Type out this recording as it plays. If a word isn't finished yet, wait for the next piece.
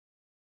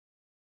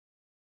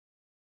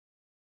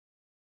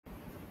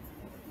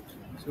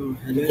Hello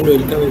and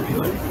welcome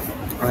everyone.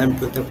 I am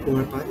Pratap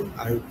Kumar.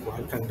 I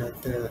work under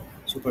the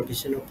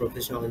supervision of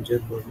Professor Anjay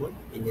Burman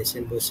in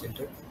Asian Bose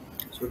Center.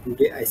 So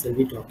today I shall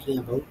be talking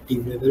about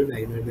tunable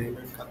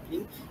magnon-magnon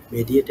coupling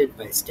mediated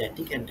by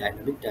static and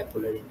dynamic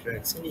dipolar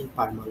interaction in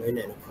permalloy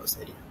nanocross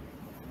array.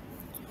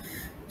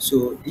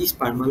 So this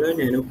permalloy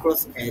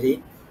nanocross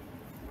array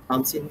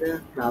comes in the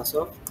class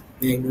of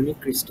magnonic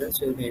crystals.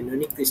 So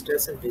magnonic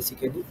crystals are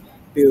basically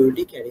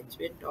periodic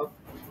arrangement of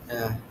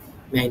uh,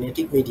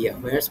 magnetic media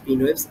where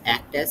spin waves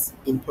act as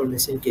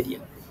information carrier,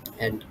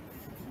 and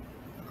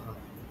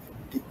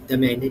the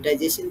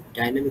magnetization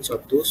dynamics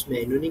of those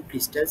magnonic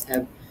crystals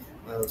uh,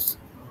 s-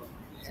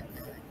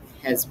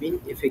 has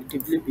been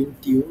effectively been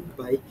tuned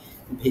by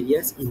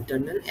various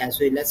internal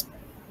as well as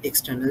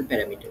external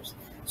parameters.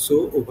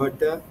 So over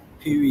the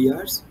few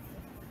years,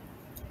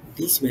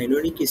 these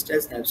magnonic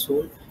crystals have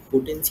shown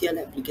potential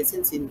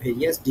applications in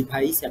various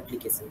device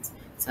applications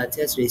such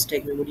as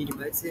racetrack memory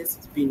devices,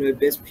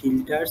 spin-wave-based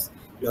filters,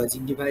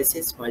 logic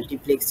devices,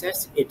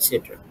 multiplexers,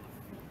 etc.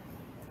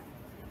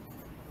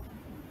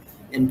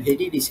 And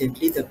very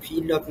recently, the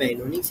field of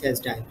magnonics has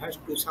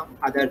diverged to some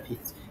other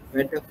fields,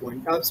 where the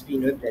quantum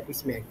spin-wave, that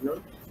is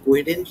magnon,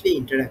 coherently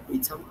interact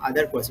with some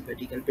other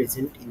quasi-particle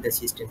present in the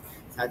system,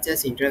 such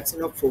as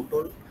interaction of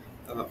photon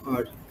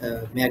or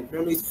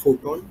magnon with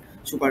photon,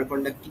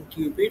 superconducting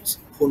qubits,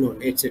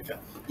 phonon, etc.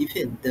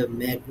 Even the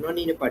magnon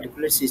in a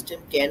particular system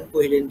can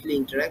coherently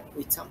interact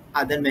with some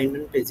other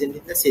magnon present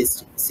in the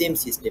same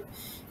system,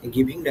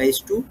 giving rise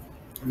to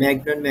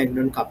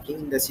magnon-magnon coupling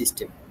in the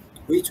system,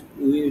 which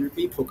we will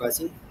be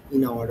focusing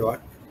in our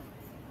work.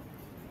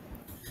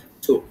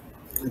 So,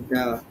 in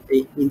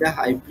the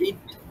hybrid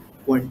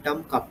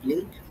quantum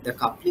coupling, the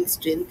coupling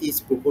strength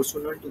is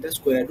proportional to the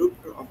square root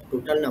of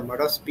total number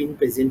of spin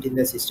present in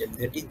the system.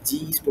 That is,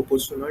 G is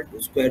proportional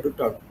to square root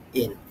of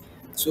n.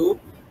 So,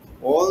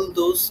 all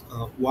those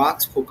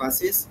works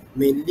focuses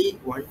mainly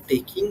on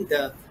taking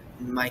the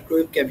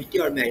microwave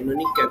cavity or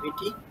magnonic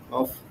cavity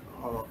of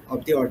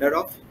the order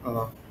of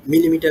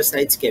millimeter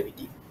size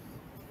cavity,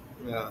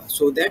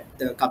 so that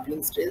the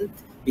coupling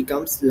strength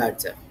becomes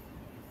larger,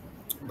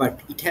 but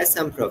it has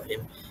some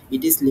problem.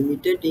 It is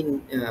limited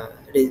in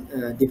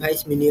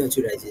device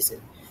miniaturization.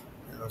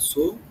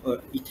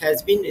 It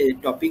has been a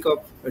topic of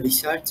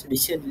research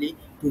recently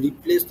to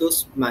replace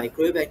those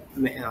microwave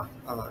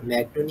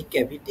magnonic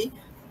cavity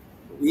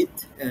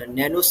with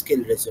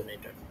nanoscale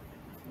resonator.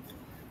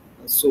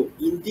 So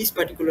in this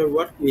particular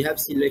work, we have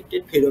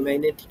selected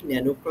ferromagnetic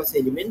nanocross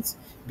elements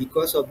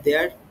because of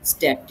their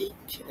static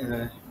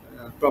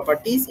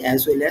properties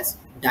as well as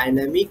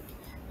dynamic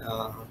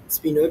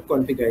spin wave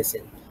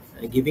configuration,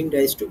 giving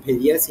rise to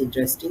various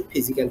interesting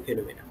physical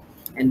phenomena.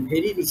 And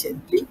very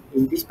recently,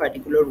 in this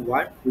particular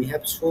work, we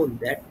have shown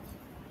that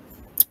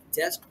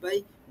just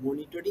by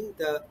monitoring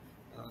the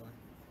uh,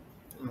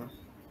 uh,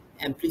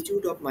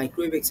 amplitude of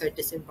microwave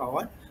excitation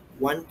power,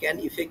 one can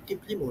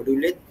effectively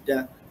modulate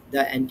the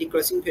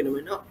anti-crossing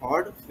phenomena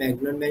or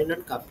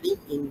magnon-magnon coupling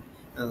in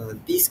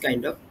these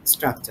kind of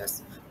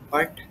structures.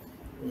 But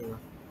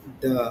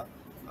the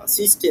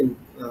system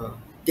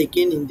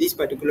taken in this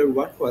particular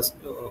work was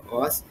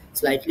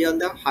slightly on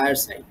the higher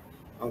side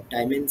of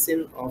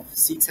dimension of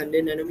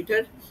 600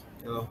 nanometer.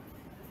 uh,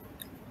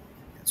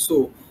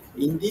 so,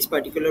 in this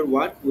particular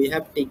work, we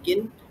have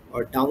taken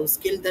or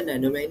downscaled the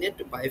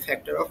nanomagnet by a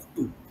factor of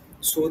 2,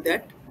 so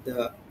that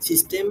the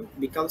system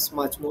becomes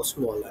much more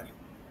smaller,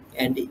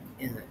 and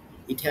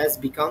it has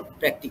become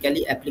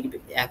practically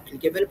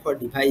applicable for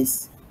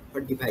devices.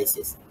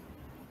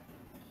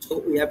 So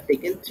we have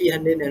taken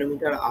 300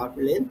 nanometer arc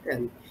length,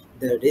 and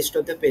the rest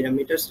of the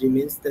parameters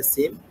remains the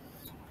same,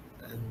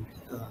 and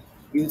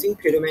using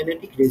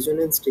ferromagnetic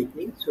resonance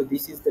technique. So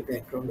this is the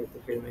background of the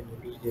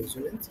ferromagnetic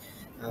resonance.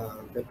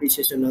 The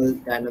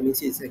precessional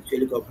dynamics is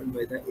actually governed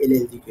by the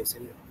LLG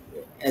equation,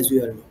 as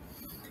we all know.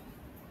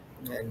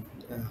 And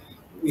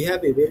we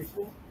have able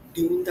to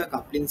tune the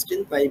coupling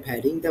strength by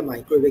varying the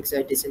microwave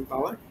excitation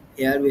power.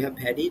 Here we have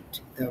varied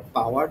the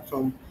power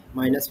from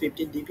minus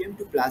 15 dpm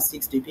to plus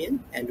 6 dpm,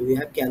 and we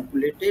have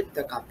calculated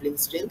the coupling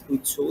strength,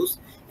 which shows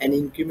an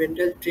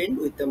incremental trend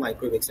with the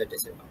microwave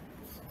excitation power.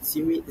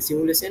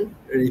 Simulation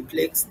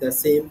reflects the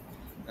same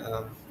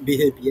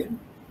behavior,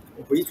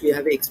 which we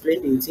have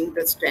explained using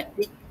the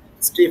static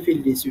stray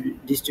field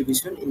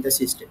distribution in the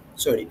system.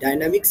 Sorry,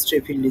 dynamic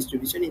stray field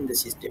distribution in the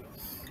system,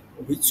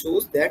 which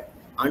shows that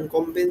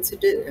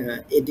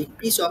a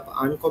decrease of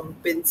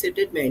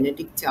uncompensated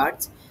magnetic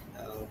charge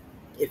uh,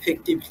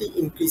 effectively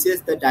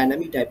increases the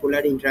dynamic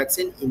dipolar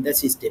interaction in the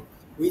system,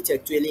 which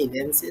actually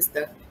enhances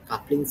the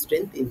coupling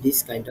strength in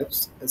this kind of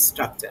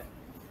structure.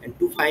 And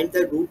to find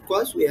the root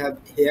cause, we have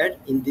here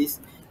in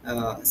this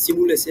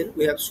simulation,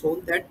 we have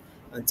shown that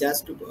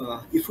just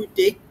if we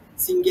take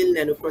single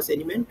nanocross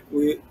element,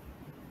 we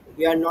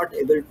are not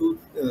able to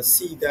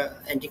see the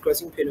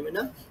anti-crossing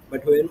phenomena,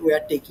 but when we are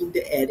taking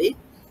the array,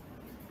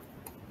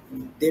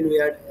 then we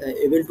are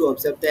able to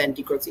observe the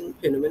anti-crossing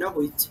phenomena,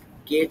 which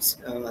gets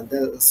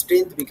the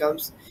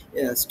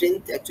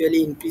strength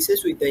actually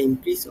increases with the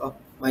increase of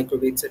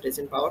microwave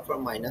excitation power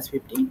from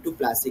 -15 to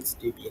 +6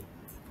 dBm.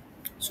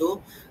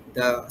 So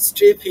the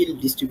stray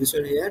field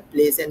distribution here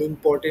plays an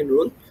important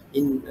role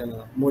in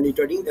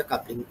monitoring the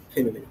coupling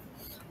phenomenon.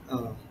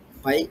 Uh,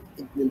 by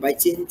by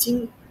changing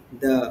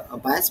the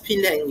bias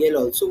field angle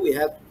also, we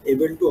have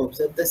able to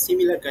observe the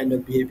similar kind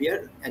of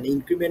behavior and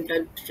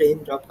incremental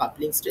trend of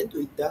coupling strength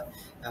with the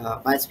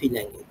bias field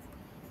angle,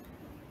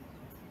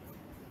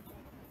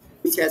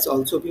 which has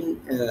also been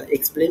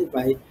explained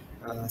by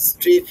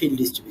stray field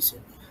distribution.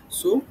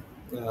 So,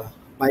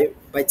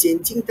 by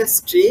changing the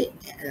stray,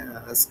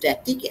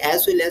 static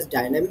as well as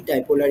dynamic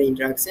dipolar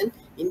interaction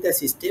in the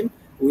system,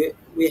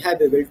 we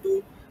have able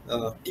to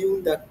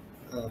tune the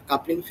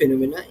coupling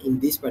phenomena in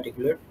this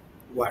particular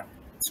work.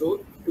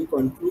 So, to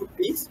conclude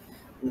this,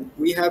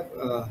 we have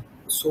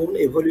shown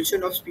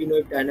evolution of spin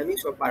wave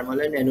dynamics of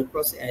permanent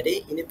nanocross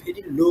array in a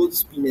very low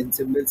spin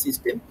ensemble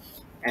system,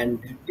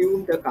 and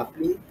tune the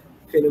coupling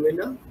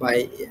phenomena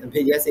by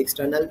various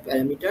external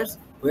parameters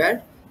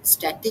where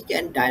static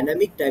and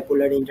dynamic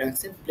dipolar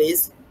interaction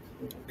plays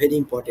very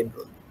important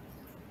role.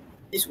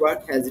 This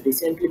work has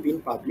recently been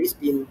published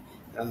in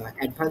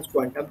Advanced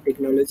Quantum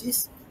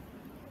Technologies,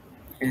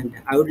 and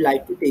I would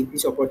like to take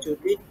this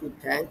opportunity to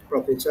thank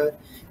Professor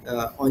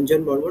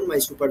Anjan Burman, my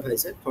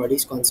supervisor, for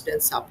his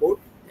constant support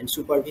and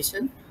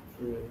supervision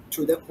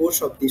through the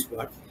course of this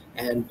work.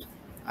 And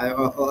I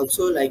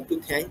also like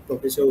to thank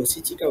Professor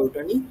Oshichika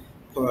Otani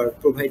for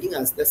providing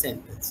us the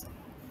samples,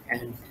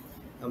 and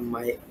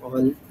my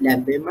all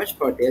lab members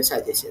for their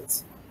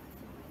suggestions.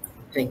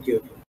 Thank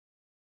you.